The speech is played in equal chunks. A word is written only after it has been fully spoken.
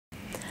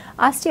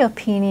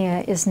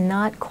Osteopenia is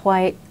not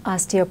quite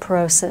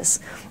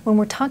osteoporosis. When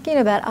we're talking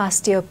about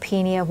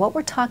osteopenia, what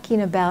we're talking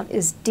about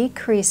is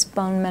decreased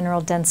bone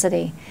mineral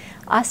density.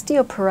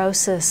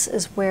 Osteoporosis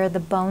is where the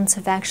bones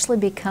have actually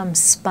become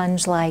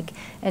sponge-like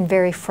and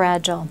very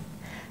fragile.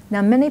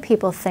 Now, many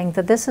people think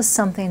that this is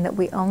something that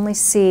we only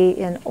see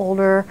in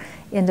older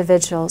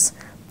individuals.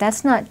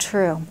 That's not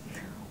true.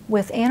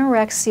 With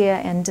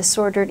anorexia and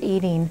disordered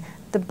eating,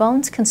 the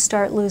bones can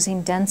start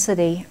losing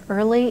density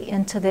early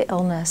into the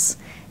illness.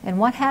 And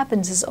what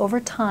happens is over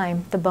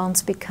time, the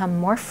bones become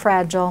more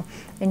fragile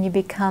and you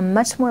become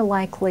much more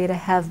likely to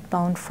have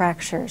bone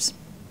fractures.